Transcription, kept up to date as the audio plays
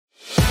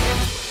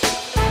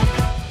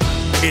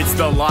It's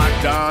the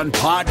Locked On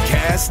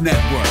Podcast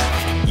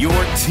Network, your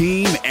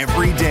team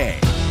every day.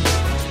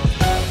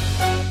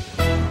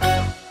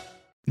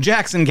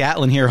 Jackson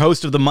Gatlin here,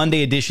 host of the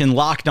Monday edition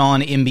Locked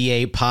On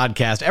NBA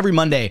podcast. Every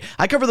Monday,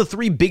 I cover the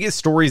three biggest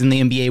stories in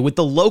the NBA with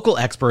the local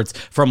experts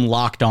from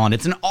Locked On.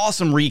 It's an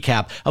awesome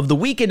recap of the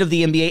weekend of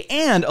the NBA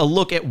and a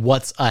look at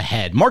what's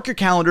ahead. Mark your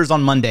calendars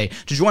on Monday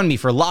to join me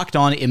for Locked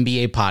On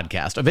NBA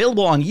podcast,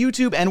 available on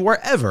YouTube and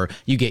wherever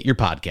you get your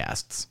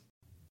podcasts.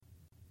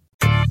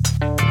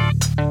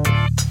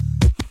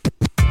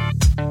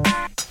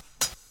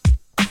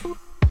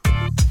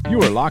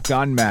 You are Locked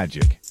On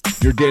Magic,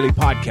 your daily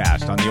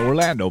podcast on the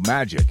Orlando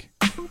Magic.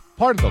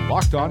 Part of the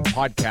Locked On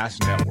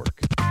Podcast Network,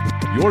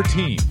 your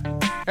team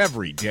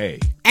every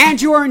day.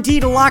 And you are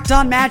indeed Locked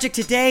On Magic.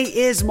 Today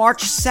is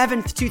March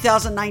 7th,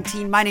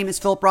 2019. My name is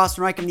Philip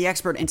Rostenreich. I'm the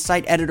expert and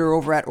site editor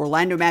over at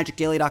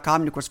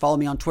OrlandoMagicDaily.com. And of course, follow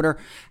me on Twitter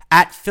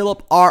at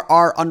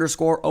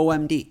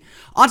PhilipRR_OMD.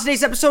 On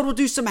today's episode, we'll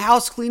do some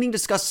house cleaning,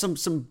 discuss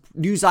some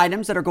news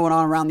items that are going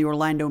on around the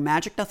Orlando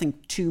Magic. Nothing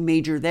too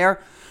major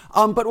there.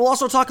 But we'll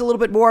also talk a little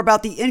bit more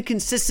about the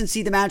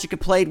inconsistency the Magic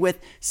have played with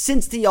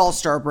since the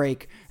All-Star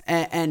break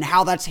and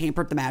how that's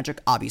hampered the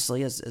Magic,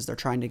 obviously, as they're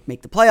trying to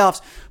make the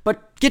playoffs.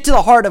 But get to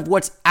the heart of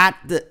what's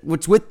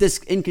with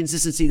this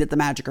inconsistency that the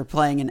Magic are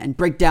playing and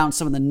break down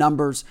some of the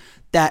numbers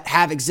that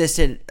have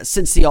existed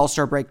since the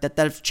All-Star break that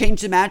have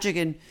changed the Magic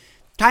and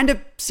kind of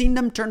seen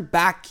them turn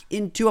back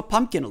into a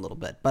pumpkin a little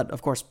bit. But,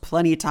 of course,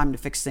 plenty of time to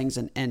fix things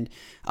and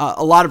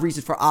a lot of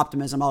reason for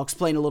optimism. I'll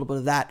explain a little bit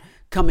of that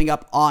coming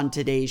up on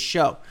today's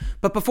show.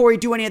 But before we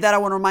do any of that, I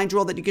want to remind you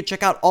all that you can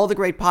check out all the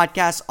great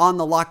podcasts on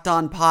the Locked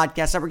On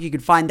Podcast Network. You can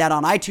find that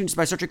on iTunes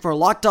by searching for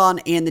Locked On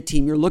and the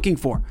team you're looking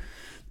for.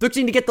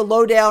 Looking to get the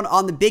lowdown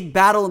on the big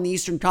battle in the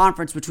Eastern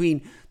Conference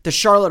between the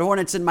Charlotte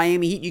Hornets and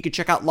Miami Heat, you can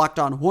check out Locked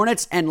On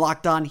Hornets and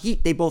Locked On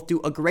Heat. They both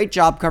do a great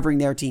job covering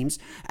their teams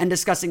and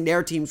discussing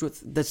their teams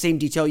with the same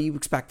detail you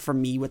expect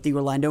from me with the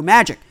Orlando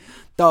Magic.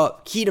 The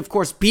Heat, of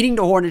course, beating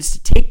the Hornets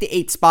to take the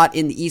 8th spot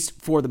in the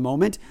East for the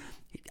moment.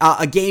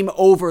 A game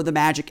over the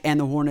Magic and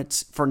the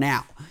Hornets for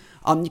now.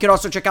 You can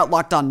also check out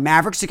Locked On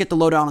Mavericks to get the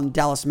lowdown on the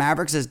Dallas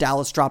Mavericks as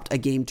Dallas dropped a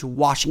game to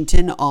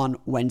Washington on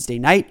Wednesday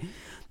night.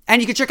 And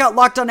you can check out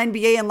Locked On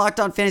NBA and Locked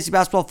On Fantasy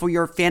Basketball for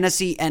your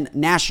fantasy and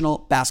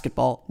national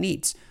basketball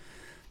needs.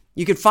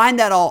 You can find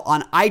that all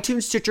on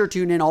iTunes, Stitcher,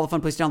 TuneIn, all the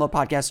fun places to download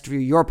podcasts for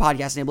your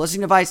podcast-enabled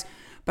listening device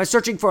by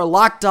searching for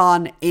Locked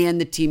On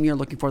and the team you're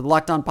looking for. The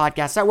Locked On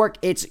Podcast Network,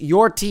 it's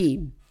your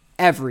team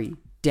every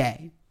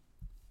day.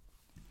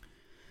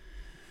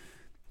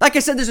 Like I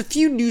said, there's a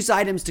few news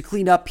items to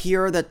clean up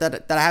here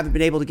that I haven't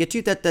been able to get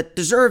to that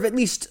deserve at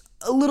least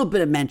a little bit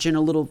of mention,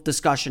 a little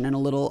discussion, and a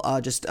little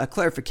just a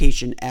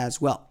clarification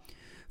as well.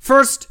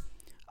 First,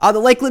 the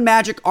Lakeland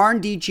Magic are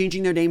indeed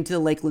changing their name to the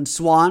Lakeland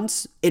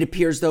Swans. It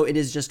appears, though, it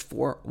is just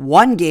for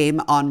one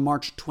game on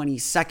March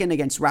 22nd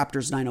against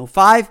Raptors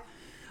 905.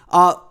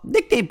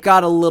 Nickname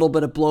got a little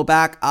bit of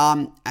blowback.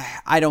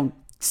 I don't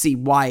see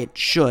why it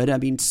should. I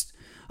mean,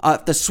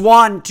 the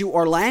swan to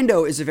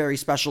Orlando is a very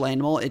special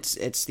animal.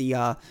 It's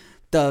the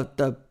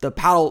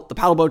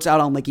paddle boats out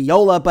on Lake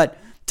Eola, but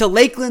to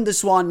Lakeland, the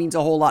swan means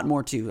a whole lot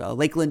more too.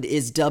 Lakeland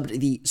is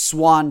dubbed the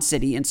Swan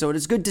City, and so it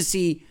is good to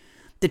see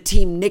the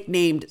team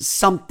nicknamed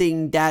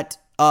something that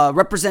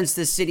represents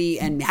the city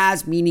and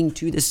has meaning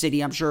to the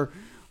city. I'm sure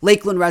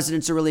Lakeland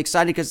residents are really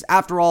excited because,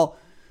 after all,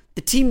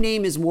 the team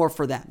name is more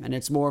for them, and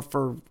it's more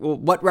for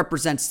what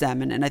represents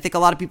them. And I think a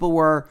lot of people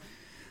were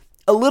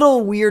a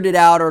little weirded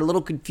out or a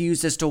little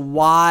confused as to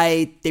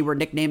why they were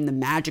nicknamed the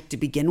Magic to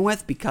begin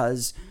with,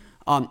 because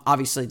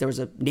obviously there was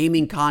a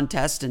naming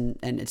contest and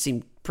it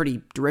seemed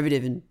pretty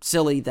derivative and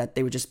silly that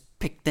they would just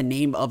pick the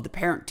name of the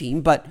parent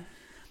team. But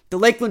the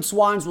Lakeland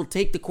Swans will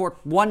take the court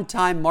one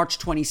time, March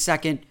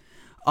 22nd,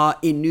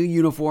 in new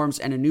uniforms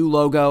and a new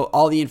logo.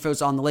 All the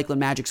info's on the Lakeland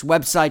Magic's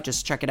website.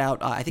 Just check it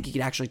out. I think you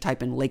can actually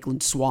type in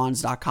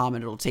lakelandswans.com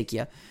and it'll take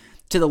you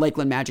to the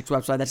Lakeland Magic's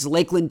website. That's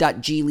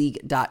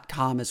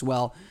lakeland.gleague.com as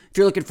well. If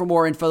you're looking for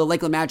more info, the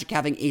Lakeland Magic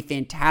having a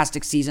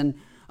fantastic season.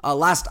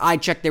 Last I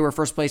checked, they were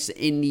first place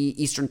in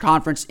the Eastern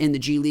Conference in the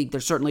G League.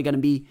 They're certainly going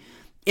to be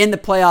in the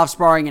playoffs,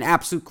 barring an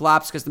absolute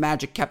collapse because the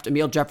Magic kept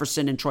Emile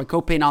Jefferson and Troy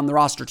Copane on the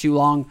roster too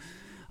long.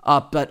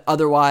 But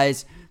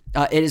otherwise,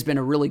 it has been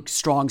a really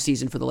strong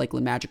season for the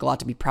Lakeland Magic. A lot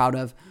to be proud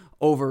of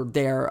over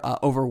there,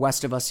 over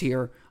west of us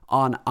here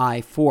on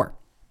I-4.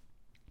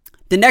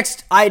 The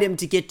next item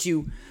to get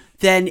to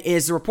then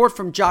is a report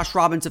from Josh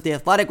Robbins of The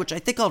Athletic, which I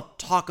think I'll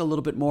talk a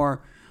little bit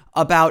more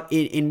about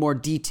in more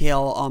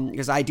detail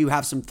because I do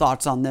have some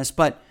thoughts on this.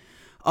 But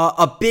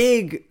a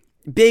big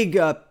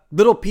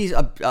little piece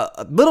of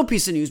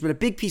news, but a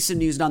big piece of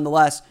news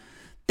nonetheless,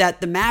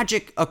 that the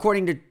Magic,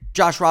 according to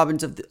Josh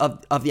Robbins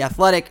of The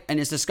Athletic and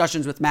his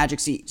discussions with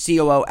Magic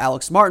COO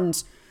Alex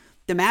Martins,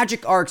 the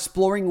Magic are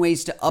exploring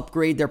ways to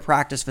upgrade their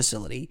practice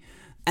facility,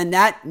 and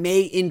that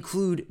may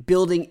include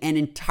building an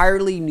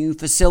entirely new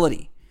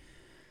facility.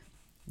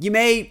 You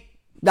may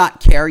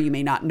not care, you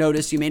may not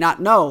notice, you may not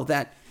know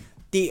that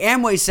the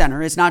Amway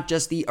Center is not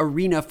just the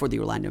arena for the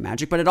Orlando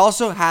Magic, but it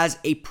also has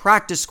a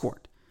practice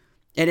court.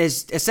 It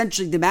is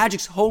essentially the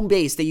Magic's home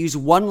base. They use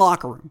one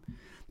locker room.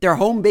 Their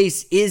home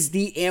base is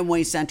the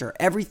Amway Center.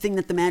 Everything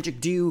that the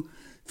Magic do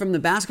from the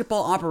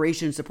basketball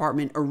operations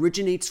department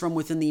originates from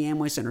within the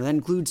Amway Center. That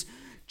includes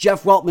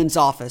Jeff Weltman's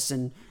office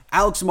and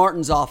Alex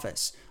Martin's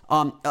office.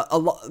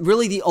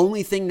 Really the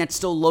only thing that's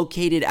still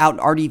located out in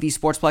RDV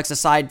Sportsplex,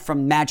 aside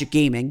from Magic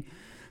Gaming,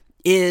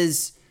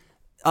 is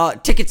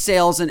ticket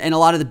sales and a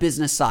lot of the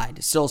business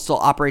side still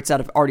operates out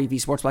of RDV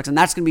Sportsplex. And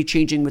that's going to be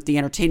changing with the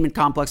entertainment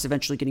complex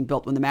eventually getting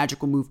built when the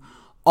Magic will move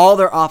all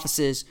their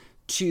offices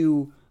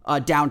to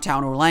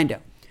downtown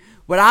Orlando.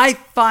 What I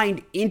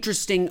find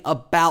interesting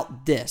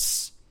about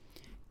this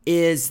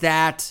is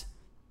that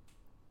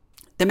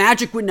the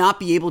Magic would not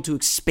be able to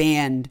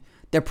expand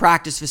their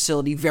practice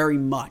facility very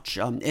much.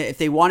 If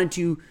they wanted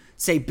to,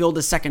 say, build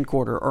a second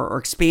quarter or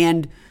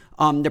expand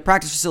their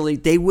practice facility,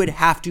 they would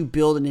have to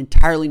build an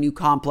entirely new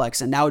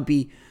complex, and that would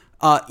be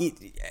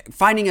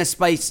finding a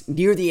space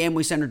near the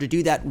Amway Center to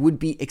do that would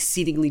be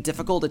exceedingly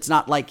difficult. It's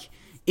not like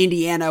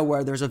Indiana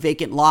where there's a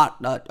vacant lot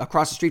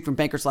across the street from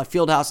Bankers Life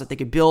Fieldhouse that they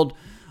could build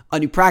a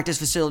new practice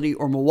facility,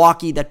 or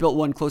Milwaukee that built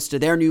one close to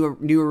their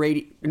new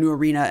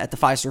arena at the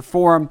Fiserv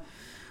Forum.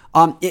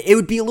 It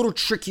would be a little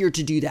trickier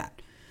to do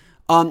that.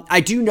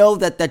 I do know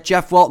that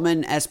Jeff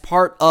Weltman, as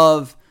part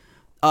of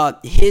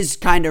his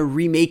kind of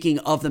remaking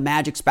of the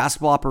Magic's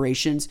basketball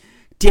operations,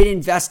 did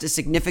invest a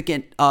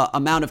significant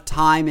amount of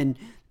time, and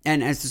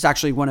as is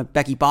actually one of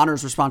Becky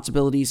Bonner's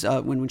responsibilities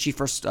when she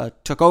first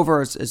took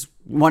over as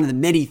one of the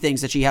many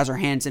things that she has her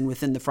hands in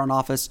within the front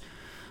office,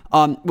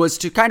 was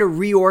to kind of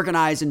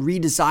reorganize and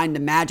redesign the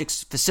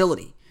Magic's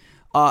facility.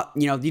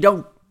 You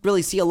don't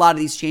really see a lot of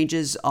these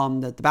changes.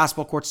 The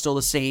basketball court's still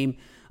the same.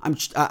 I'm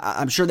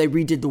sure they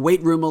redid the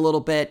weight room a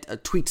little bit,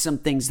 tweaked some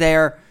things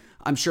there.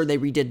 I'm sure they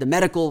redid the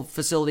medical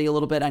facility a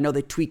little bit. I know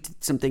they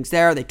tweaked some things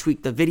there. They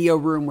tweaked the video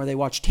room where they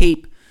watch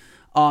tape.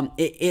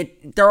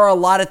 There are a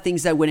lot of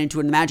things that went into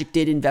it. And the Magic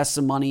did invest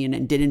some money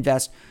and did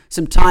invest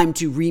some time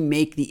to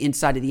remake the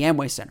inside of the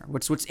Amway Center.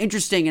 What's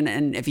interesting,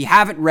 and if you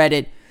haven't read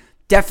it,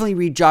 definitely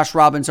read Josh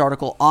Robbins'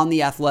 article on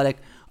The Athletic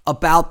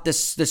about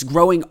this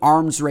growing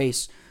arms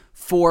race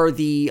for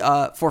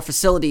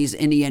facilities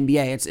in the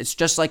NBA. It's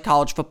just like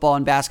college football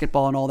and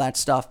basketball and all that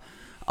stuff.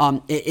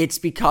 It's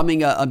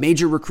becoming a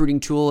major recruiting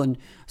tool and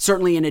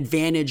certainly an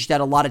advantage that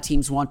a lot of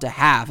teams want to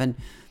have. And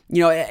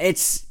I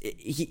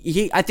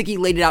think he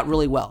laid it out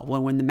really well.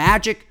 When the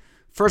Magic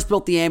first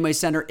built the Amway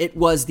Center, it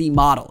was the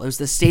model. It was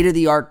the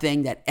state-of-the-art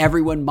thing that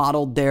everyone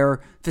modeled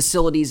their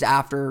facilities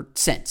after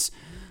since.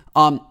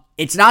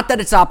 It's not that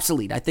it's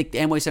obsolete. I think the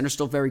Amway Center is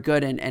still very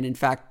good. And in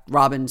fact,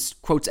 Robbins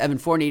quotes Evan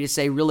Fournier to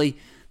say really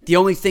the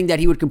only thing that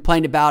he would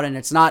complain about, and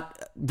it's not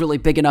really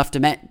big enough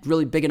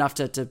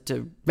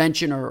to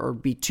mention or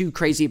be too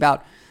crazy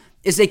about,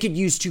 is they could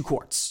use 2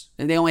 courts.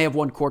 And they only have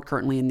 1 court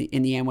currently in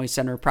the Amway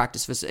Center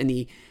practice facility, in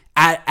the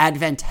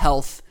Advent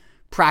Health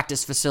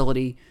practice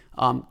facility,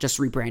 just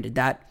rebranded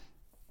that,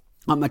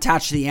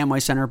 attached to the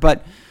Amway Center.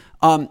 But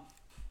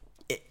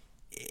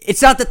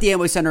it's not that the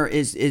Amway Center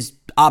is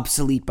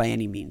obsolete by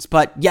any means.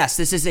 But yes,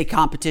 this is a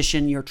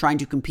competition. You're trying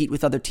to compete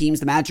with other teams.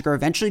 The Magic are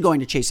eventually going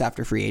to chase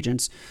after free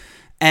agents.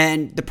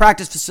 And the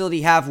practice facility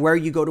you have where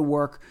you go to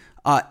work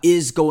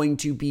is going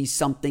to be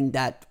something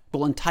that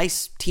will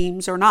entice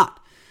teams or not.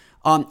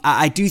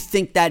 I do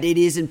think that it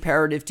is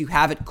imperative to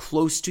have it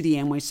close to the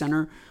Amway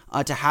Center,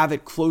 to have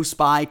it close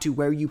by to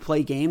where you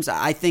play games.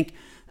 I think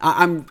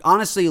I'm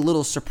honestly a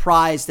little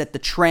surprised that the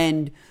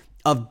trend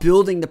of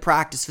building the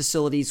practice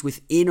facilities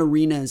within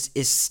arenas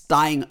is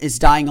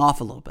dying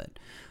off a little bit.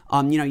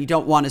 You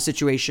don't want a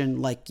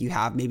situation like you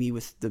have maybe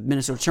with the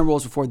Minnesota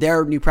Timberwolves before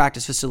their new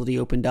practice facility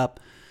opened up,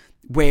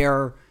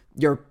 where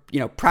you're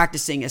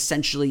practicing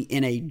essentially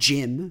in a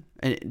gym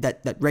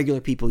that regular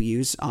people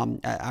use. I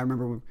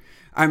know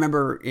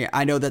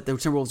that the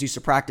Timberwolves used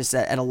to practice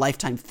at a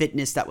Lifetime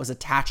Fitness that was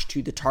attached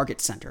to the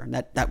Target Center, and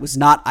that was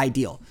not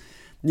ideal.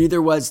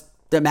 Neither was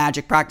the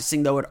Magic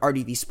practicing though at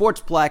RDV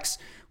Sportsplex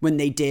when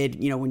they did,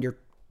 when you're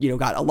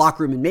got a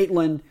locker room in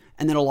Maitland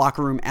and then a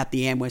locker room at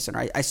the Amway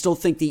Center. I still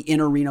think the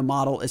in-arena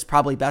model is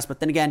probably best, but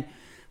then again,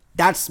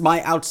 that's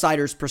my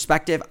outsider's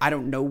perspective. I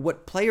don't know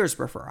what players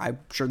prefer. I'm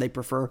sure they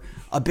prefer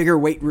a bigger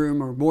weight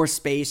room or more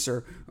space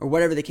or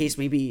whatever the case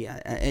may be.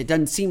 It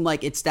doesn't seem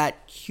like it's that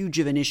huge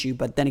of an issue.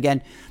 But then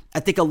again, I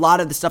think a lot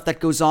of the stuff that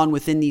goes on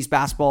within these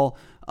basketball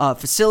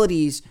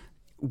facilities,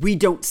 we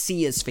don't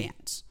see as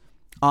fans.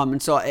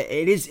 And so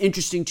it is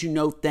interesting to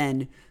note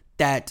then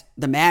that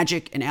the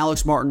Magic and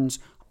Alex Martins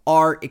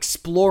are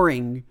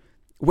exploring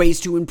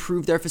ways to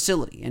improve their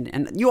facility.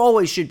 And you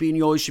always should be, and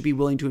you always should be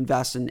willing to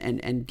invest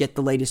and get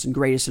the latest and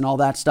greatest and all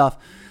that stuff.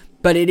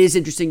 But it is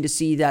interesting to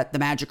see that the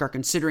Magic are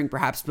considering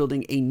perhaps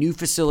building a new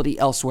facility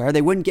elsewhere.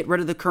 They wouldn't get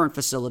rid of the current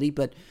facility,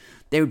 but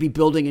they would be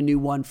building a new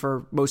one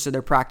for most of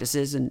their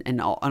practices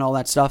and all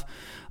that stuff.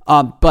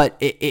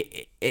 But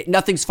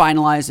nothing's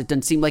finalized. It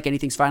doesn't seem like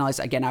anything's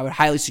finalized. Again, I would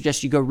highly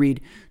suggest you go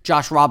read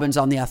Josh Robbins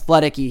on The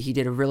Athletic. He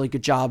did a really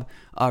good job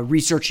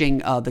researching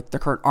the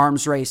current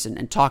arms race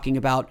and talking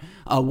about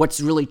what's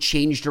really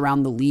changed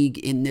around the league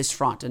in this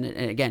front. And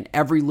again,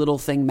 every little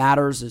thing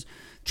matters, is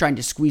trying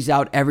to squeeze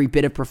out every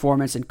bit of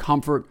performance and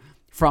comfort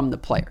from the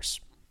players.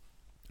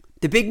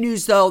 The big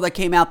news, though, that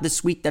came out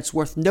this week that's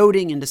worth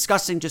noting and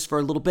discussing just for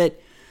a little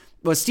bit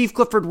was Steve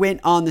Clifford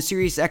went on the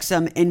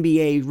SiriusXM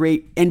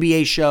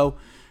NBA show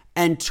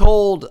and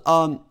told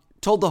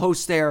the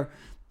host there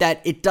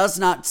that it does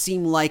not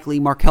seem likely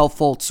Markelle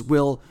Fultz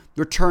will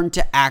return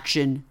to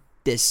action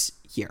this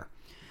year.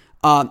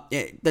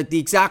 The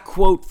exact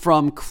quote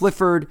from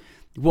Clifford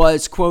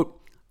was,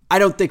 quote, "I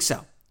don't think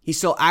so. He's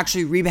still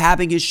actually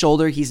rehabbing his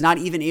shoulder. He's not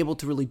even able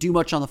to really do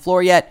much on the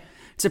floor yet.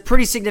 It's a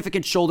pretty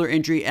significant shoulder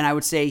injury, and I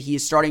would say he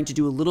is starting to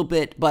do a little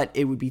bit, but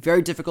it would be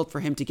very difficult for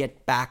him to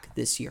get back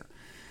this year."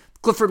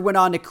 Clifford went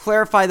on to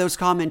clarify those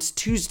comments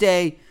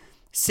Tuesday,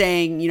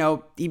 saying,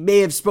 he may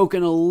have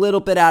spoken a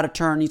little bit out of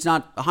turn. He's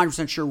not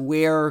 100% sure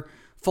where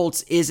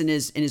Fultz is in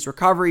his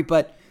recovery,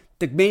 but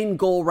the main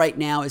goal right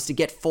now is to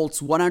get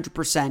Fultz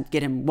 100%,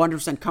 get him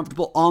 100%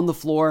 comfortable on the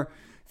floor,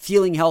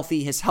 feeling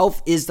healthy. His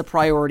health is the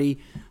priority,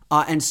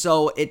 and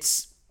so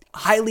it's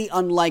highly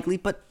unlikely,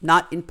 but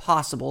not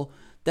impossible,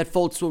 that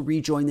Fultz will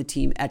rejoin the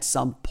team at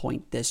some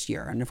point this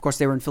year. And of course,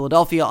 they were in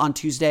Philadelphia on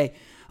Tuesday.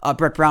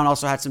 Brett Brown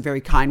also had some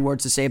very kind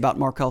words to say about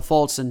Markelle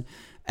Fultz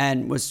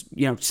and was,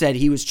 said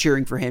he was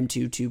cheering for him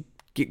to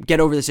get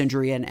over this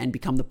injury and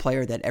become the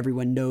player that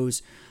everyone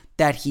knows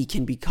that he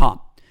can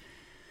become.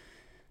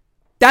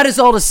 That is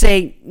all to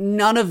say,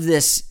 none of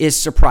this is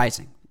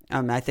surprising.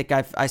 I think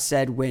I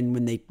said when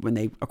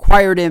they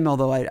acquired him,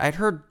 although I'd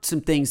heard some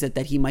things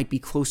that he might be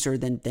closer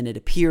than it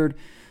appeared.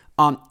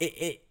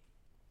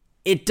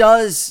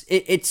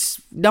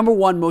 It's number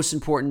one most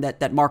important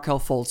that Markelle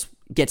Fultz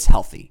gets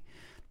healthy,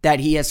 that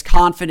he has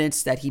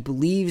confidence, that he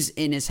believes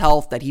in his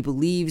health, that he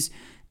believes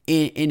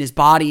in his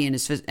body and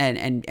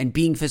and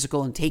being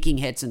physical and taking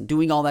hits and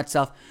doing all that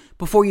stuff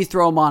before you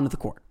throw him onto the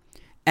court.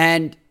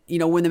 And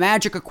when the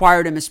Magic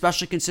acquired him,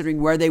 especially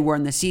considering where they were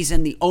in the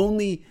season, the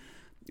only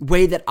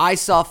way that I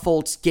saw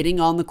Fultz getting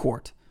on the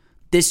court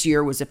this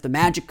year was if the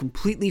Magic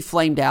completely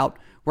flamed out,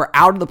 were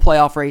out of the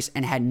playoff race,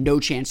 and had no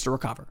chance to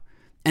recover.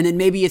 And then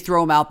maybe you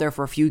throw him out there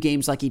for a few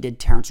games like he did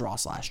Terrence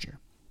Ross last year.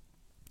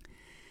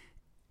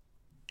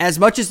 As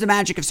much as the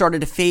Magic have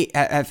started to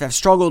have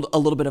struggled a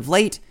little bit of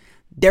late,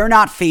 they're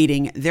not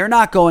fading. They're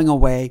not going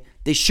away.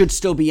 They should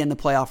still be in the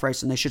playoff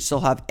race, and they should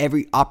still have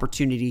every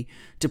opportunity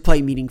to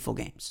play meaningful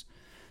games.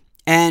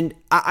 And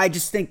I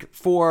just think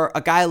for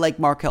a guy like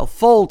Markelle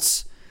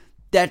Fultz,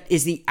 that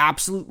is the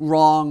absolute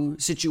wrong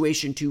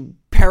situation to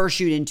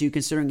parachute into,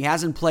 considering he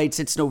hasn't played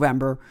since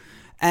November.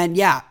 And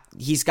yeah,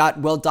 he's got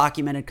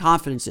well-documented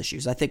confidence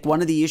issues. I think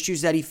one of the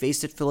issues that he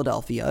faced at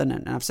Philadelphia,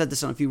 and I've said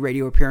this on a few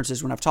radio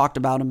appearances when I've talked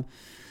about him,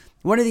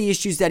 one of the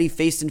issues that he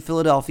faced in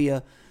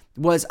Philadelphia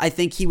was I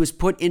think he was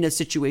put in a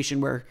situation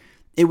where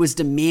it was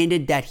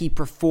demanded that he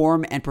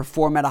perform at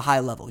a high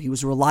level. He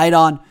was relied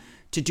on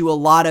to do a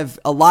lot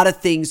of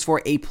things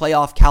for a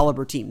playoff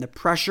caliber team. The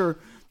pressure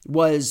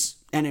was,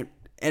 and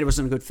it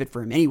wasn't a good fit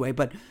for him anyway,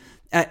 but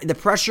the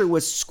pressure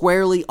was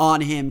squarely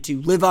on him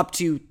to live up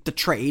to the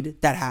trade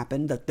that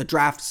happened, the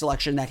draft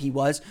selection that he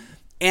was,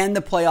 and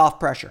the playoff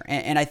pressure.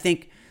 And I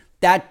think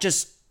that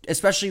just,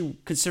 especially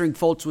considering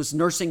Fultz was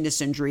nursing this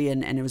injury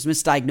and it was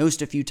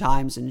misdiagnosed a few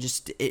times and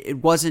just it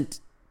wasn't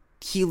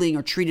healing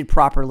or treated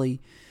properly.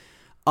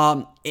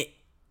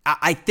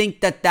 I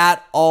think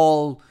that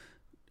all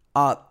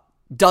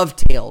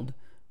dovetailed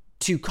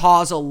to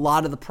cause a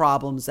lot of the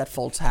problems that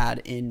Fultz had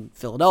in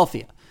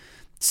Philadelphia.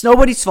 It's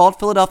nobody's fault.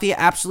 Philadelphia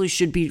absolutely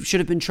should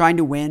have been trying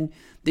to win.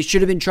 They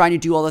should have been trying to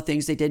do all the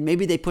things they did.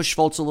 Maybe they pushed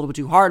Fultz a little bit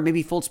too hard.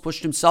 Maybe Fultz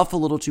pushed himself a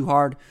little too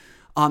hard.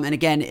 And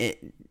again,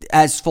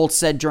 as Fultz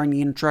said during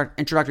the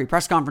introductory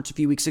press conference a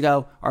few weeks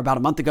ago, or about a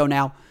month ago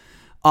now,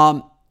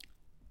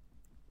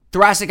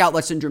 thoracic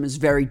outlet syndrome is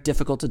very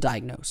difficult to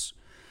diagnose.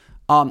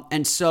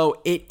 And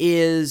so it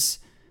is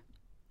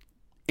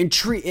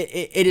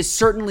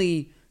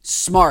certainly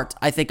smart,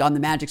 I think, on the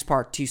Magic's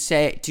part to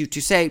say,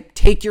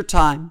 take your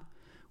time.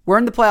 We're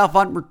in the playoff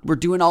hunt. We're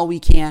doing all we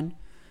can.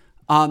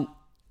 But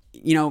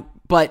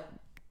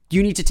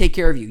you need to take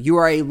care of you. You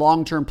are a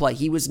long-term play.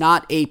 He was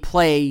not a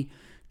play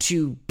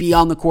to be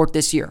on the court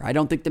this year. I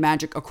don't think the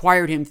Magic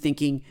acquired him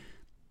thinking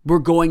we're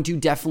going to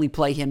definitely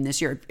play him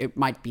this year. It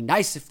might be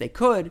nice if they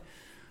could,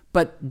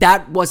 but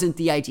that wasn't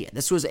the idea.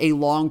 This was a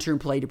long-term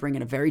play to bring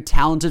in a very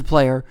talented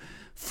player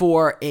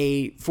for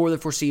the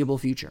foreseeable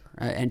future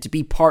and to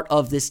be part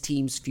of this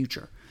team's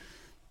future.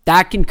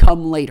 That can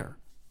come later.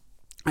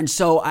 And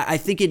so I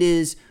think it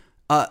is,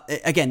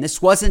 again,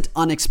 this wasn't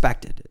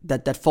unexpected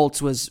that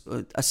Fultz was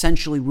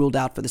essentially ruled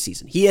out for the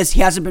season. He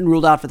hasn't been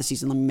ruled out for the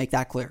season. Let me make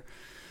that clear.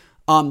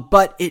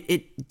 But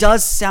it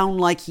does sound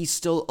like he's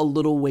still a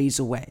little ways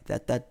away,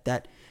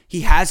 that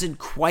he hasn't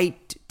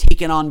quite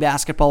taken on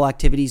basketball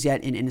activities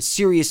yet in a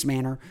serious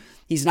manner.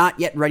 He's not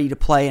yet ready to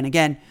play. And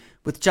again,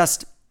 with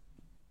just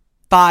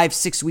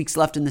 5-6 weeks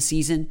left in the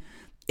season,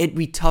 it'd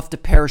be tough to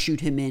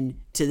parachute him in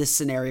to this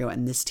scenario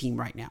and this team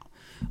right now.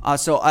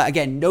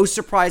 Again, no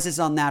surprises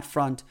on that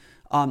front.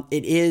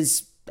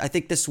 I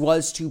think this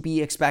was to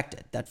be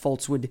expected, that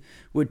Fultz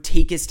would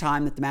take his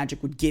time, that the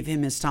Magic would give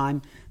him his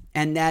time,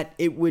 and that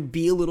it would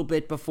be a little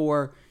bit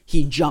before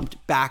he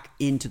jumped back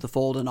into the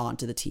fold and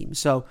onto the team.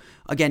 So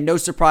again, no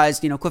surprise.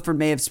 Clifford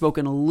may have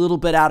spoken a little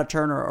bit out of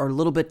turn or a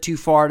little bit too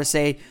far to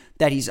say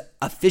that he's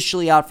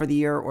officially out for the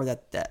year or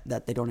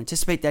that they don't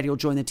anticipate that he'll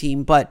join the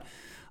team. But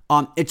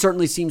it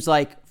certainly seems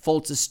like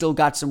Fultz has still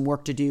got some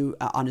work to do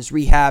on his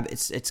rehab.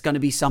 It's going to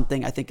be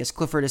something, I think, as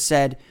Clifford has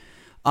said,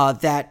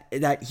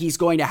 that he's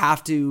going to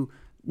have to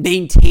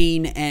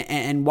maintain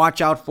and watch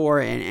out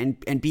for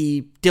and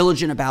be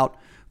diligent about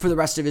for the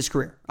rest of his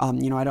career. I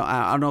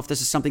don't know if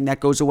this is something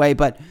that goes away,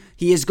 but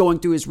he is going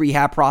through his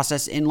rehab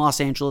process in Los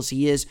Angeles.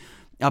 He is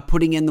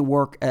putting in the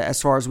work as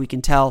far as we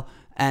can tell,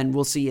 and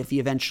we'll see if he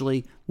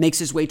eventually makes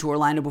his way to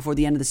Orlando before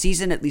the end of the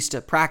season, at least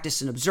to practice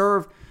and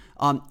observe.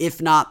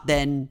 If not,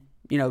 then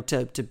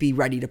to be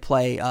ready to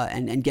play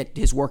and get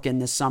his work in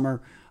this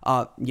summer.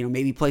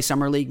 Maybe play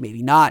summer league,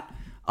 maybe not.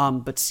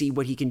 But see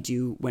what he can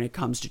do when it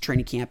comes to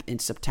training camp in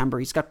September.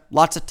 He's got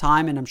lots of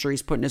time, and I'm sure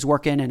he's putting his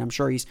work in, and I'm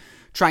sure he's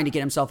trying to get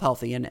himself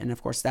healthy. And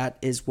of course, that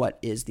is what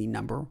is the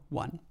number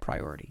one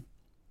priority.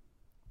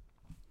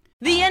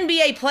 The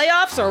NBA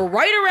playoffs are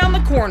right around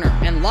the corner,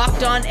 and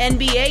Locked On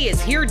NBA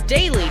is here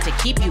daily to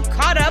keep you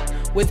caught up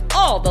with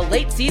all the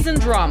late season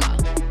drama.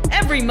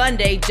 Every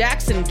Monday,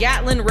 Jackson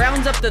Gatlin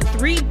rounds up the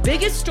 3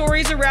 biggest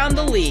stories around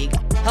the league,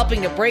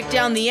 helping to break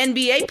down the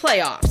NBA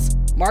playoffs.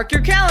 Mark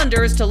your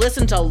calendars to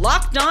listen to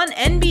Locked On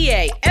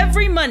NBA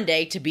every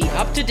Monday to be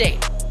up to date.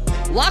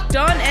 Locked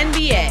On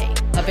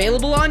NBA,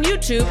 available on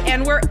YouTube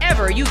and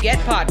wherever you get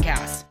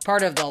podcasts.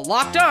 Part of the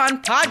Locked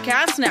On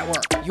Podcast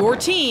Network, your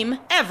team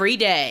every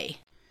day.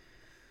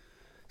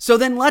 So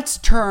then let's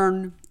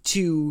turn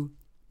to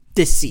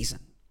this season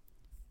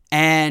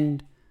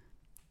and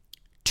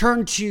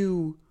turn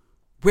to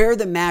where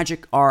the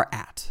Magic are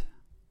at.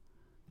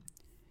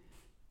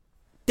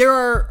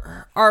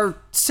 There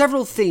are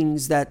several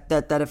things that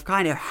have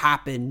kind of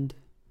happened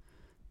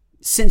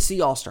since the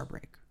All-Star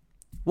break.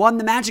 One,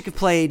 the Magic have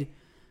played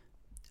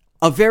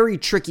a very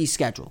tricky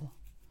schedule.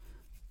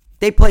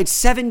 They played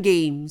 7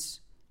 games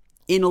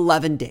in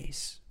 11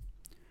 days.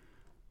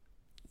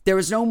 There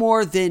was no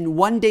more than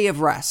 1 day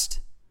of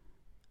rest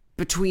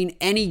between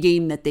any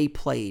game that they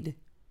played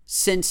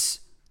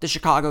since the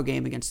Chicago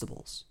game against the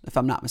Bulls, if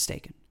I'm not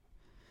mistaken.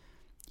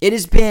 It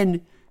has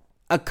been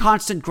a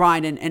constant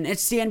grind, and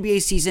it's the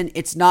NBA season.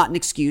 It's not an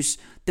excuse.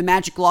 The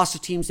Magic lost to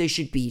teams they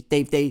should beat.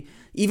 They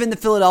even the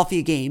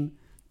Philadelphia game,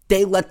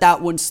 they let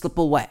that one slip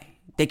away.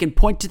 They can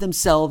point to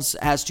themselves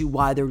as to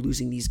why they're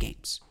losing these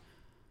games.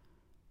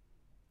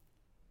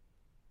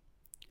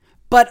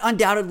 But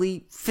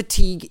undoubtedly,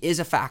 fatigue is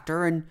a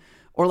factor, and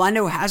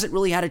Orlando hasn't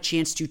really had a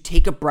chance to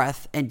take a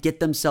breath and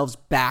get themselves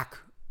back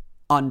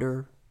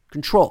under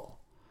control.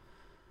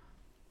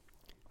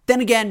 Then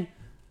again,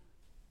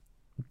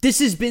 this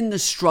has been the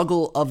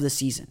struggle of the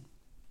season.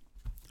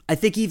 I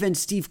think even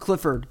Steve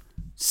Clifford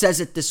says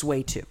it this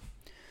way too.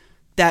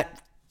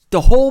 That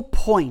the whole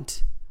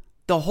point,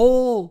 the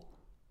whole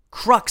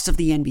crux of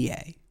the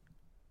NBA,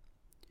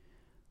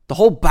 the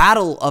whole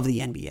battle of the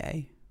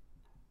NBA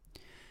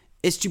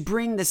is to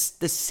bring the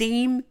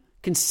same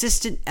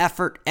consistent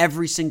effort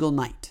every single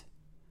night.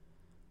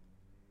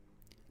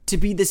 To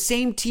be the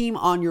same team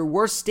on your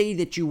worst day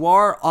that you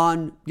are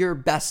on your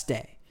best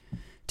day.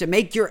 To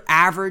make your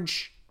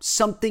average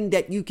something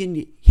that you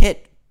can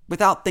hit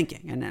without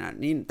thinking. And I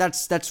mean,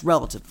 that's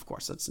relative, of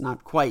course. That's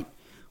not quite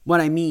what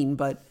I mean,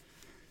 but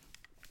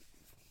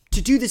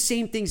to do the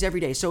same things every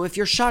day. So if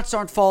your shots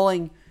aren't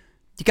falling,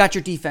 you got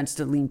your defense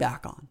to lean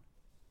back on.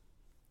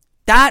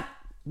 That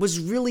was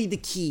really the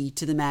key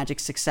to the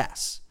Magic's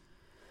success.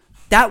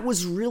 That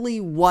was really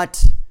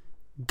what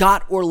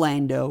got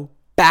Orlando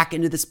back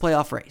into this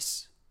playoff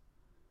race.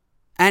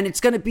 And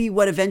it's going to be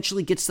what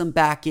eventually gets them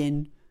back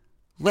in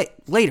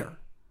later.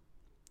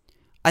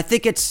 I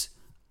think it's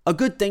a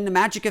good thing. The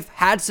Magic have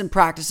had some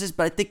practices,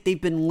 but I think they've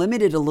been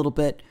limited a little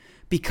bit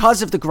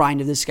because of the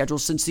grind of the schedule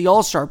since the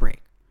All-Star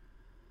break.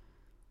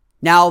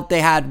 Now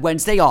they had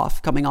Wednesday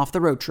off, coming off the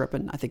road trip,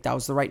 and I think that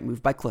was the right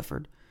move by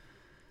Clifford.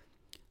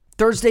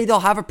 Thursday they'll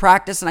have a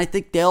practice, and I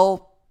think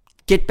they'll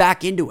get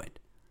back into it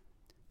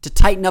to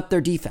tighten up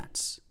their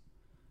defense.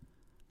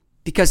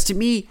 Because to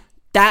me,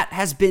 that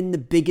has been the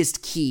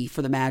biggest key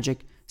for the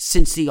Magic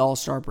since the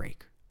All-Star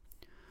break.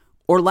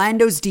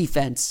 Orlando's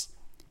defense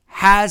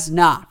has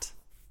not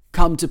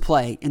come to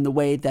play in the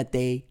way that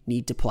they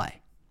need to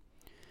play.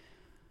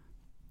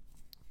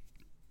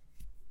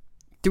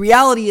 The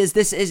reality is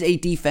this is a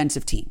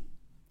defensive team.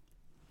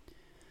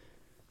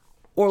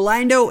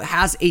 Orlando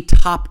has a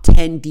top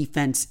 10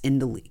 defense in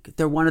the league.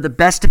 They're one of the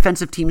best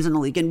defensive teams in the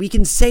league, and we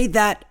can say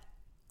that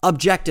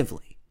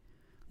objectively.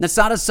 That's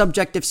not a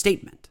subjective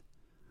statement.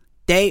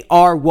 They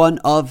are one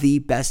of the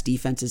best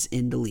defenses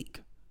in the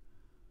league.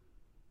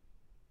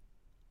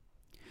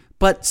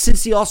 But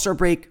since the All-Star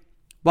break,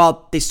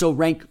 while they still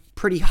rank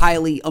pretty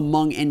highly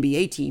among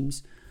NBA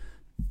teams,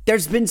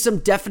 there's been some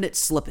definite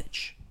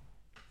slippage.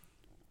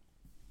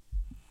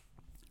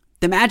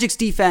 The Magic's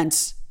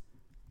defense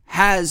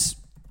has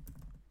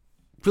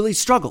really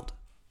struggled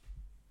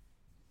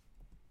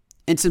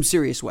in some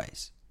serious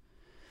ways.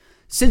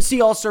 Since the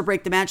All-Star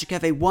break, the Magic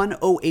have a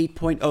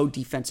 108.0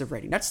 defensive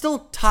rating. That's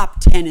still top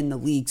 10 in the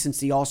league since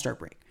the All-Star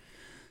break.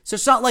 So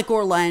it's not like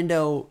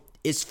Orlando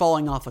is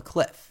falling off a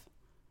cliff.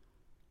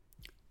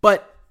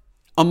 But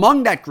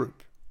among that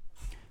group,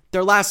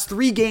 their last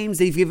 3 games,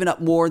 they've given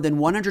up more than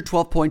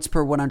 112 points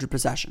per 100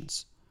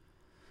 possessions.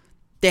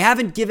 They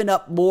haven't given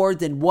up more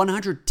than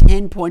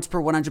 110 points per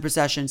 100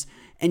 possessions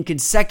in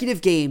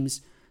consecutive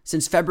games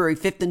since February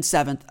 5th and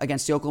 7th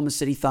against the Oklahoma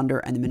City Thunder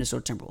and the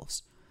Minnesota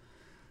Timberwolves.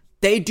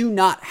 They do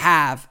not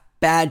have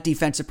bad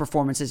defensive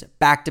performances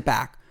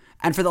back-to-back.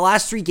 And for the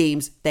last 3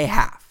 games, they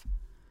have.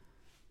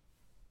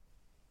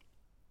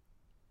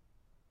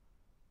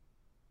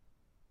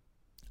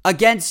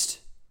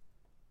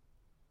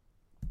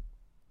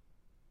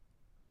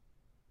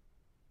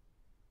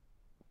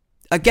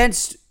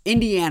 Against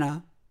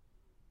Indiana,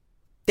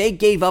 they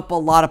gave up a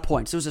lot of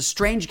points. It was a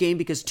strange game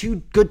because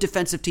 2 good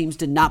defensive teams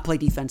did not play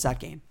defense that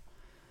game.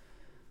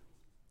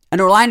 And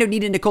Orlando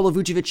needed Nikola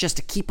Vucevic just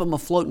to keep him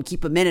afloat and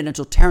keep him in it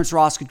until Terrence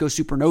Ross could go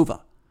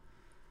supernova.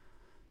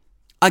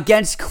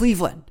 Against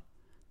Cleveland,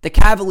 the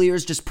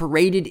Cavaliers just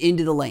paraded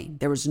into the lane.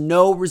 There was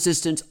no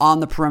resistance on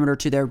the perimeter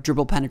to their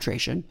dribble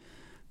penetration.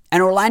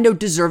 And Orlando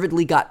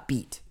deservedly got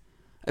beat.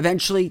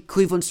 Eventually,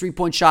 Cleveland's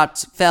 3-point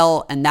shots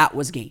fell, and that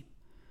was game.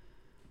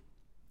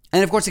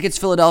 And of course, against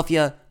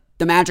Philadelphia,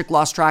 the Magic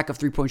lost track of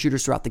 3-point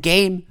shooters throughout the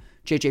game.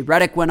 JJ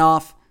Redick went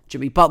off.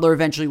 Jimmy Butler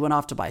eventually went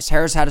off. Tobias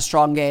Harris had a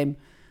strong game.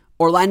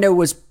 Orlando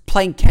was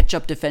playing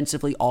catch-up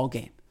defensively all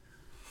game.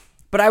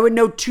 But I would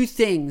note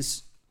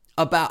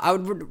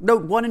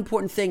one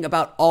important thing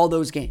about all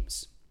those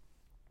games.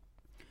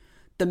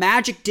 The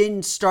Magic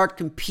didn't start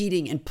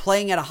competing and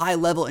playing at a high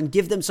level and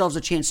give themselves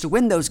a chance to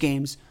win those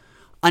games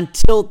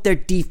until their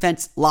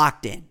defense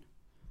locked in.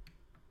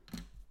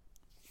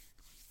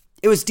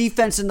 It was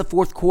defense in the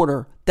fourth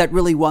quarter that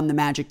really won the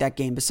Magic that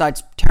game,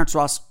 besides Terrence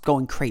Ross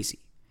going crazy.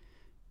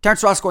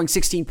 Terrence Ross scoring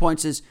 16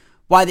 points is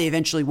why they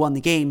eventually won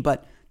the game,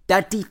 but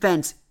that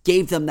defense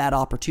gave them that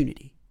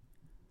opportunity.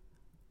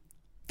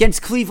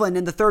 Against Cleveland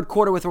in the third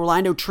quarter with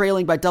Orlando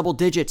trailing by double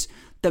digits,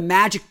 the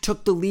Magic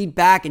took the lead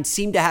back and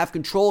seemed to have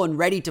control and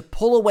ready to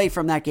pull away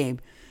from that game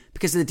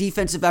because of the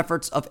defensive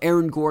efforts of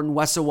Aaron Gordon,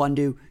 Wes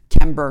Iwundu,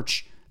 Khem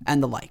Birch,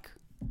 and the like.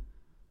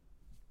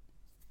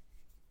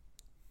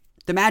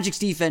 The Magic's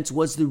defense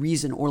was the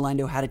reason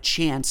Orlando had a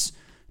chance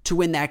to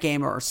win that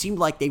game, or seemed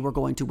like they were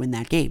going to win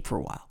that game for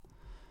a while.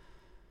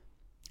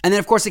 And then,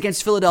 of course,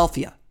 against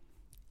Philadelphia,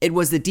 it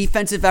was the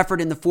defensive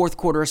effort in the fourth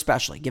quarter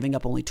especially, giving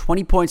up only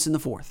 20 points in the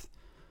fourth,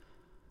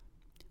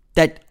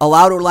 that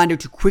allowed Orlando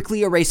to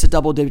quickly erase a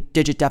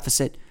double-digit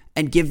deficit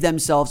and give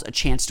themselves a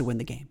chance to win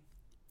the game.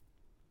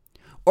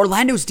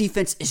 Orlando's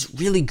defense is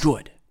really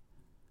good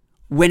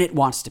when it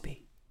wants to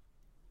be.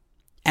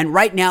 And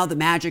right now, the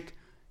Magic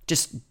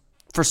just,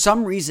 for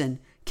some reason,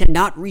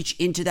 cannot reach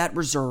into that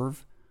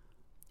reserve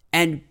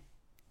and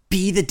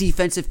be the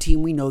defensive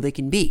team we know they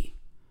can be.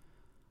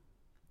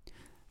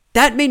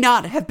 That may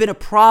not have been a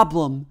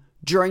problem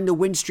during the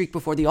win streak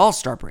before the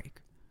All-Star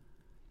break,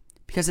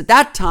 because at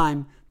that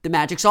time, the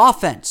Magic's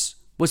offense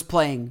was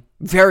playing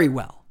very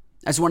well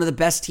as one of the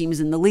best teams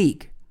in the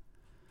league.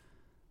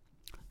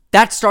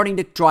 That's starting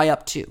to dry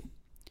up too.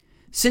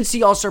 Since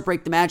the All-Star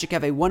break, the Magic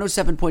have a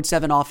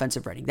 107.7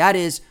 offensive rating. That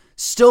is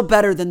still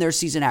better than their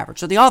season average.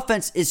 So the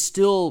offense is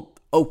still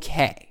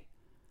okay.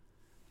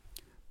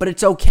 But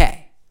it's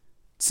okay.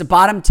 It's a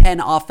bottom 10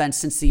 offense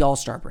since the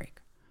All-Star break.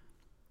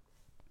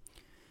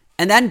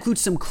 And that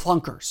includes some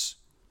clunkers.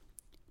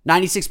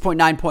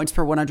 96.9 points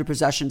per 100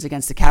 possessions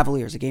against the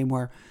Cavaliers, a game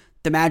where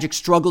the Magic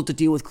struggled to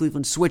deal with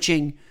Cleveland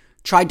switching,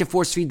 tried to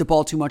force feed the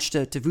ball too much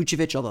to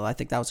Vucevic, although I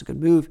think that was a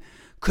good move.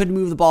 Couldn't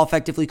move the ball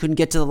effectively, couldn't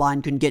get to the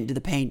line, couldn't get into the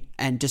paint,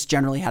 and just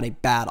generally had a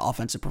bad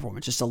offensive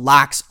performance, just a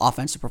lax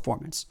offensive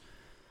performance.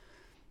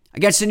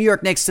 Against the New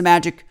York Knicks, the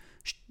Magic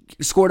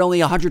scored only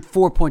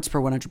 104 points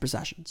per 100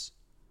 possessions.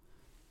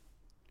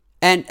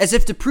 And as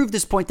if to prove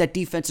this point that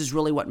defense is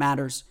really what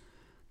matters,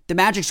 the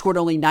Magic scored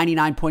only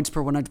 99 points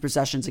per 100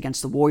 possessions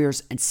against the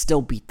Warriors and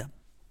still beat them.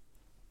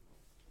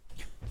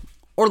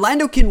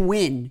 Orlando can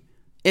win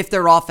if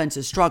their offense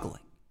is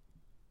struggling.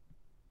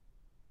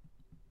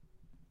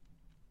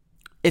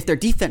 If their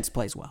defense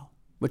plays well,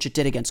 which it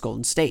did against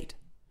Golden State.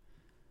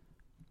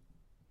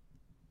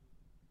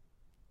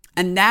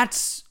 And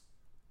that's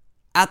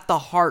at the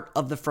heart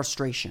of the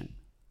frustration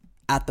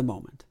at the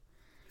moment.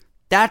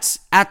 That's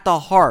at the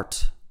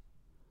heart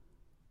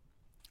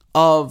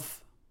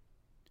of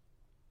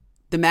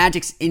the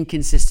Magic's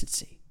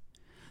inconsistency.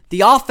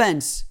 The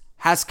offense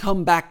has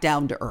come back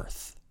down to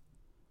earth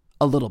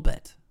a little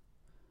bit.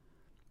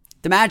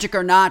 The Magic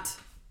are not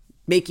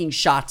making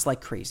shots like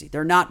crazy.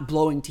 They're not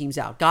blowing teams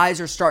out. Guys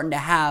are starting to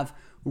have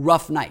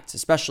rough nights,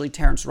 especially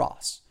Terrence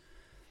Ross.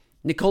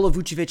 Nikola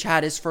Vucevic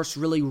had his first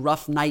really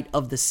rough night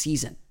of the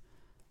season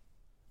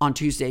on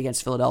Tuesday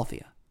against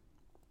Philadelphia.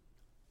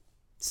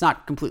 It's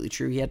not completely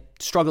true. He had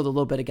struggled a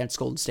little bit against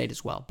Golden State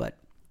as well, but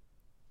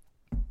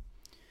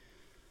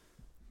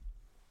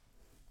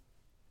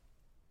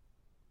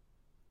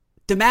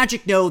the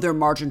Magic know their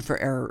margin for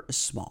error is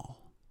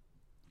small,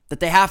 that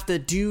they have to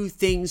do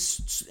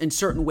things in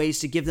certain ways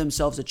to give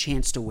themselves a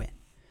chance to win.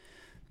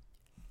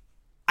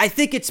 I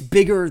think it's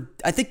bigger.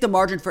 I think the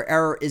margin for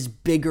error is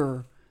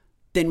bigger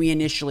than we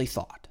initially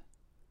thought.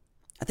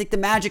 I think the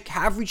Magic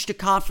have reached a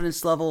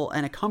confidence level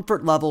and a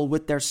comfort level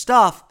with their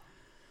stuff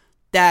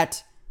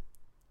that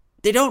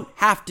they don't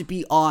have to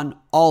be on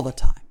all the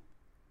time.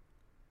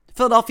 The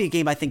Philadelphia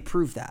game, I think,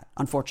 proved that,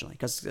 unfortunately,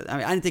 because I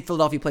didn't think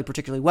Philadelphia played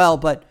particularly well,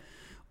 but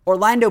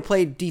Orlando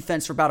played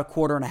defense for about a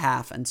quarter and a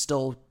half and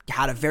still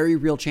had a very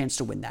real chance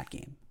to win that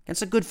game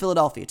against a good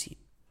Philadelphia team,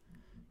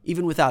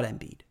 even without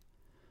Embiid.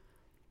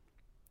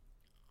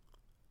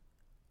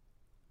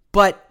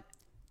 But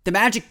the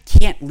Magic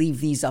can't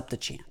leave these up to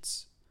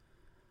chance.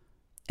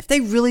 If they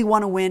really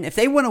want to win, if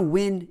they want to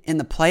win in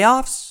the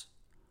playoffs,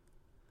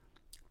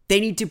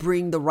 they need to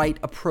bring the right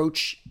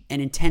approach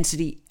and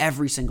intensity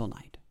every single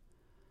night.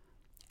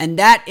 And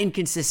that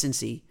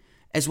inconsistency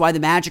is why the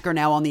Magic are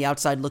now on the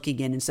outside looking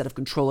in instead of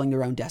controlling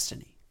their own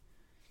destiny.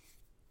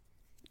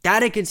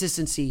 That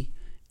inconsistency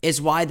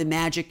is why the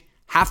Magic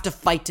have to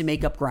fight to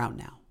make up ground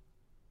now.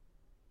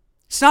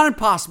 It's not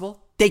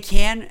impossible. They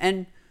can,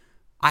 and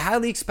I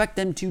highly expect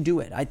them to do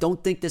it. I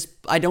don't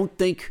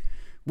think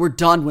we're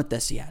done with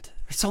this yet.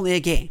 It's only a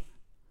game.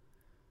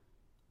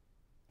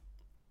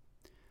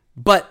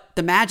 But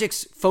the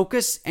Magic's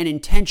focus and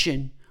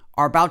intention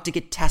are about to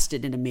get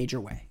tested in a major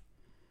way.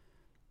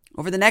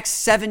 Over the next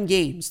 7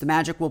 games, the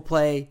Magic will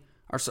play,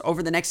 or so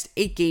over the next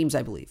 8 games,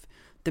 I believe,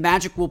 the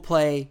Magic will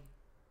play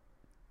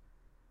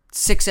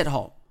 6 at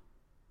home.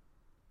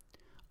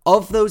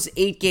 Of those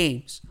 8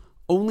 games,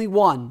 only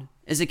 1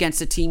 is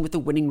against a team with a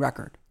winning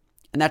record.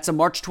 And that's a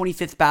March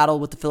 25th battle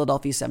with the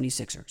Philadelphia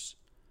 76ers.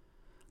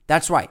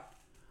 That's right.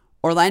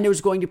 Orlando is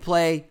going to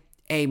play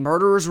a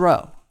murderer's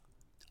row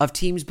of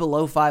teams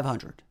below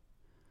 500.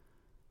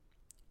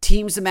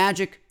 Teams the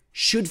Magic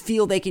should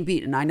feel they can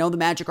beat. And I know the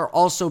Magic are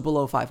also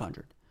below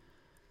 500.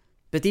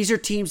 But these are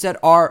teams that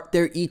are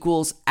their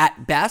equals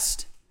at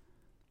best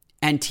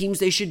and teams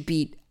they should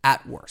beat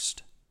at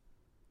worst.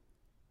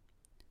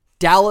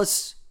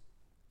 Dallas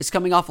is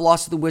coming off a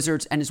loss to the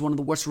Wizards and is one of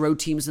the worst road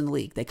teams in the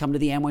league. They come to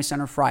the Amway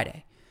Center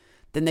Friday.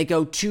 Then they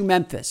go to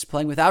Memphis,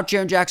 playing without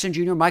Jaren Jackson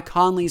Jr. Mike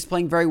Conley is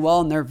playing very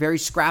well, and they're a very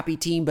scrappy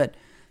team, but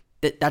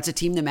that's a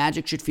team the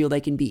Magic should feel they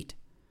can beat.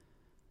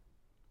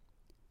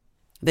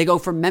 They go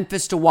from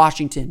Memphis to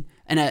Washington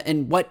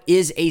in what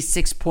is a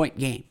 6-point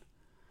game.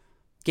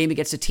 Game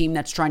against a team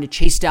that's trying to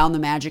chase down the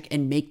Magic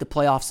and make the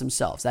playoffs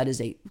themselves.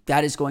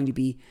 That is going to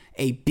be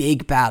a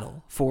big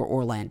battle for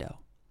Orlando.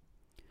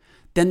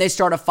 Then they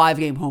start a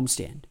 5-game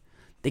homestand.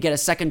 They get a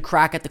second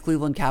crack at the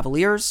Cleveland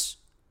Cavaliers.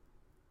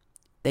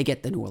 They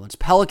get the New Orleans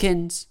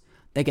Pelicans.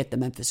 They get the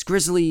Memphis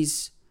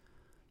Grizzlies.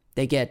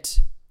 They get,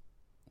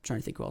 I'm trying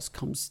to think who else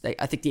comes.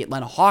 I think the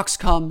Atlanta Hawks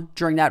come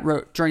during that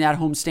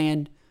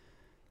homestand.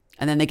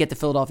 And then they get the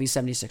Philadelphia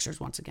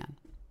 76ers once again.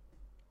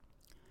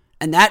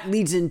 And that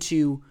leads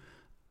into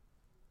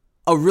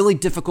a really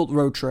difficult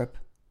road trip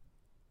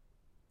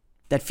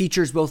that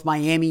features both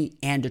Miami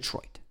and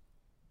Detroit.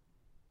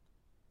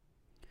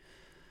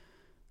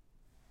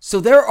 So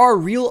there are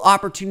real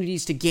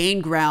opportunities to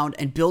gain ground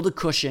and build a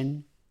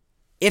cushion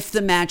if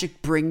the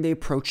Magic bring the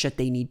approach that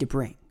they need to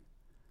bring.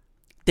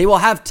 They will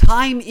have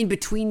time in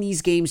between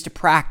these games to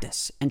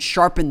practice and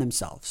sharpen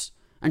themselves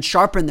and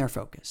sharpen their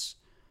focus.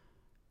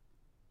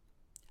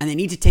 And they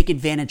need to take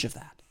advantage of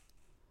that.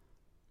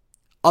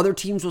 Other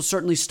teams will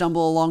certainly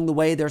stumble along the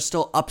way. There's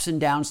still ups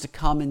and downs to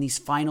come in these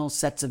final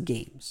sets of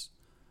games.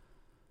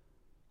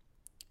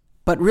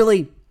 But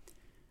really,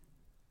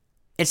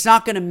 it's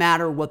not going to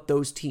matter what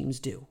those teams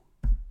do.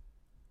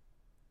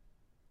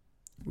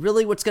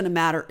 Really, what's going to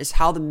matter is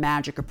how the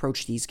Magic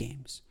approach these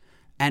games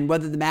and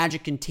whether the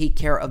Magic can take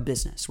care of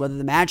business, whether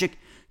the Magic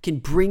can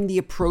bring the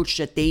approach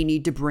that they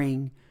need to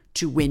bring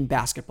to win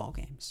basketball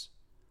games.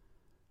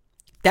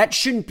 That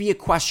shouldn't be a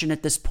question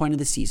at this point of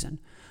the season,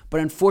 but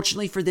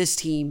unfortunately for this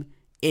team,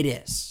 it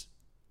is.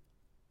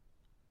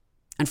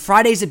 And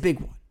Friday's a big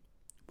one.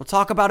 We'll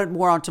talk about it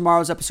more on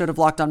tomorrow's episode of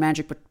Locked On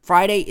Magic, but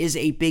Friday is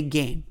a big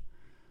game.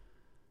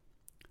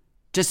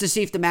 Just to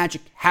see if the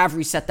Magic have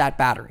reset that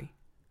battery.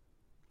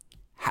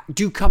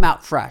 Do come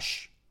out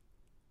fresh.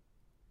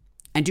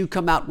 And do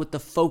come out with the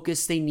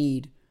focus they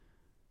need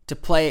to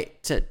play,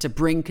 to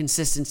bring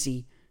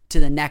consistency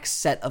to the next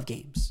set of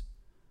games.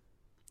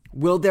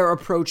 Will their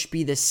approach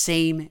be the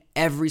same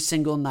every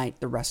single night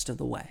the rest of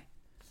the way?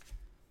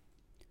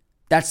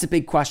 That's the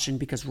big question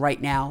because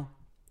right now,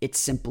 it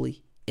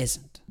simply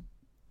isn't.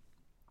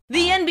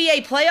 The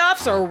NBA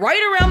playoffs are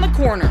right around the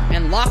corner,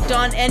 and Locked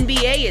On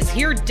NBA is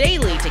here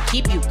daily to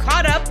keep you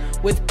caught up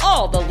with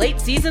all the late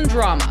season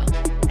drama.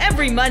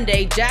 Every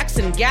Monday,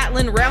 Jackson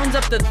Gatlin rounds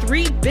up the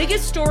 3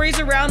 biggest stories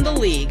around the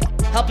league,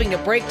 helping to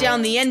break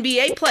down the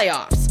NBA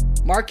playoffs.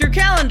 Mark your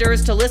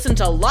calendars to listen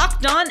to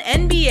Locked On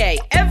NBA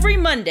every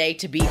Monday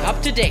to be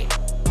up to date.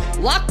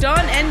 Locked On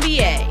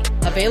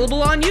NBA,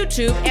 available on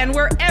YouTube and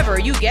wherever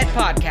you get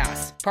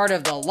podcasts. Part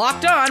of the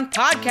Locked On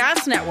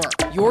Podcast Network,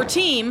 your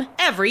team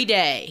every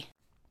day.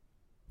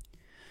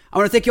 I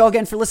want to thank you all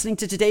again for listening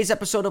to today's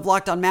episode of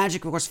Locked On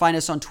Magic. Of course, find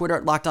us on Twitter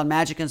at Locked On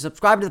Magic and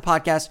subscribe to the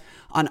podcast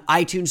on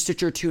iTunes,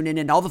 Stitcher, TuneIn,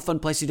 and all the fun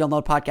places to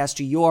download podcasts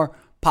to your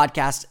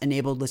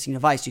podcast-enabled listening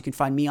device. You can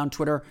find me on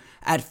Twitter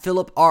at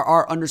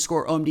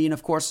PhilipRR_OMD. And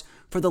of course,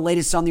 for the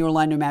latest on the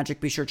Orlando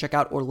Magic, be sure to check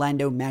out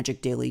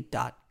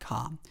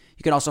OrlandoMagicDaily.com.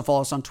 You can also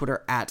follow us on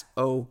Twitter at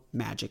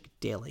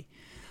OMagicDaily.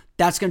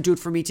 That's going to do it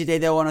for me today,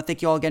 though. I want to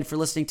thank you all again for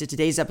listening to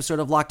today's episode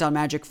of Locked On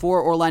Magic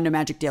for Orlando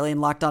Magic Daily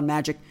and Locked On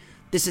Magic.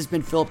 This has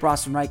been Philip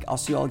Rossman-Reich. I'll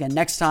see you all again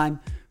next time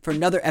for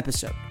another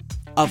episode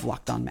of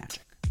Locked On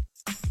Magic.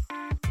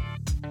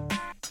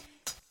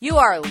 You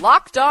are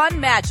Locked On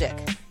Magic,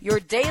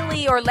 your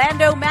daily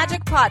Orlando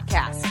Magic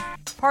podcast.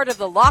 Part of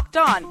the Locked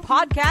On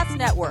Podcast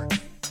Network,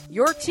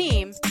 your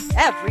team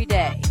every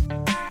day.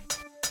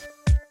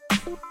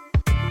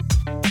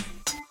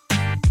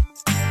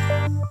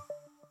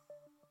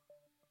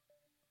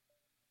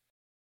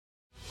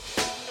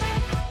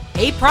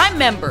 Hey, Prime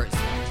members,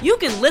 you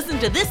can listen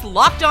to this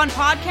Locked On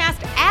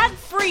podcast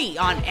ad-free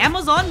on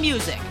Amazon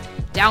Music.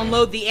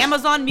 Download the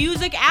Amazon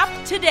Music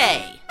app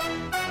today.